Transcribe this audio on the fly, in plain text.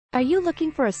Are you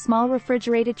looking for a small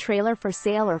refrigerated trailer for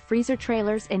sale or freezer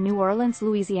trailers in New Orleans,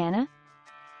 Louisiana?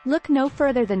 Look no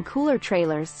further than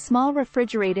CoolerTrailers small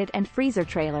refrigerated and freezer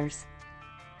trailers.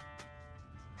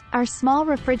 Our small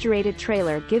refrigerated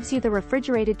trailer gives you the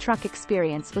refrigerated truck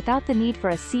experience without the need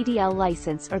for a CDL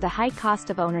license or the high cost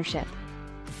of ownership.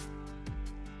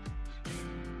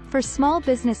 For small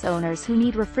business owners who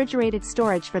need refrigerated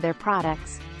storage for their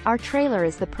products, our trailer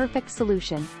is the perfect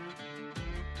solution.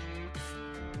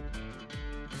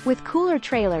 With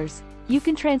CoolerTrailers, you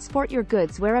can transport your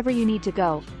goods wherever you need to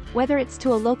go, whether it's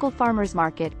to a local farmer's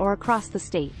market or across the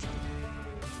state.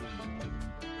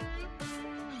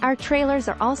 Our trailers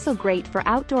are also great for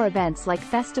outdoor events like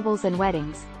festivals and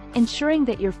weddings, ensuring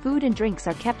that your food and drinks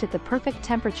are kept at the perfect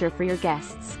temperature for your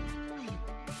guests.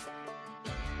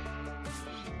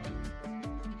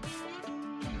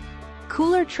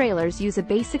 CoolerTrailers use a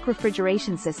basic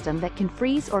refrigeration system that can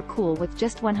freeze or cool with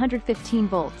just 115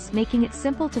 volts, making it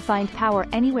simple to find power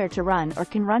anywhere to run, or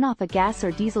can run off a gas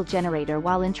or diesel generator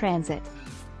while in transit.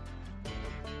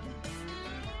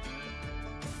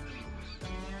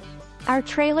 Our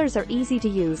trailers are easy to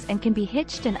use and can be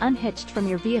hitched and unhitched from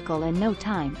your vehicle in no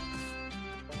time.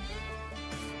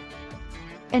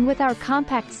 And with our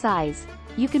compact size,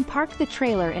 you can park the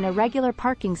trailer in a regular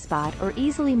parking spot or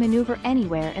easily maneuver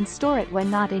anywhere and store it when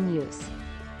not in use.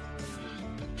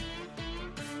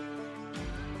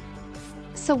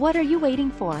 So what are you waiting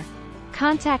for?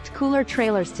 Contact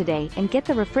CoolerTrailers today and get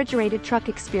the refrigerated truck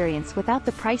experience without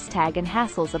the price tag and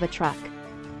hassles of a truck.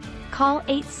 Call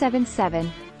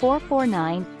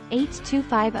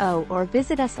 877-449-8250 or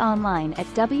visit us online at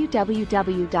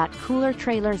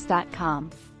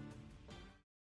www.coolertrailers.com.